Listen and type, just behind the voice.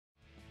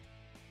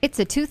It's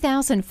a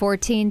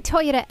 2014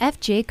 Toyota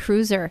FJ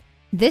Cruiser.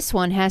 This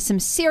one has some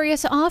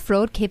serious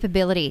off-road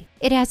capability.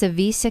 It has a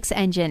V6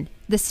 engine,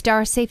 the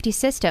Star safety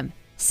system,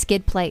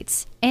 skid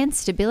plates, and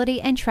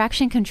stability and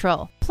traction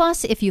control.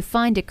 Plus, if you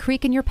find a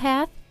creek in your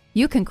path,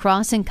 you can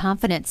cross in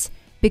confidence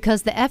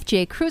because the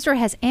FJ Cruiser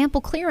has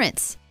ample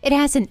clearance. It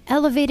has an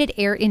elevated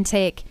air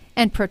intake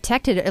and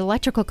protected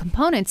electrical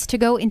components to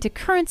go into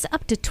currents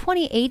up to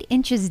 28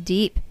 inches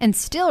deep and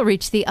still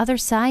reach the other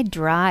side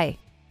dry.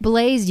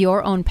 Blaze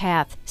your own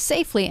path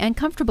safely and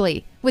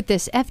comfortably with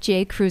this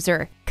FJ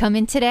Cruiser. Come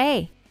in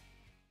today.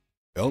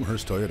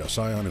 Elmhurst Toyota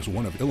Scion is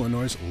one of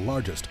Illinois'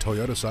 largest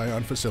Toyota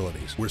Scion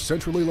facilities. We're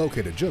centrally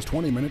located just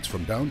 20 minutes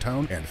from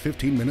downtown and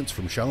 15 minutes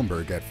from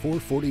Schaumburg at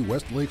 440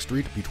 West Lake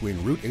Street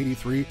between Route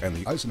 83 and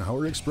the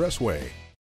Eisenhower Expressway.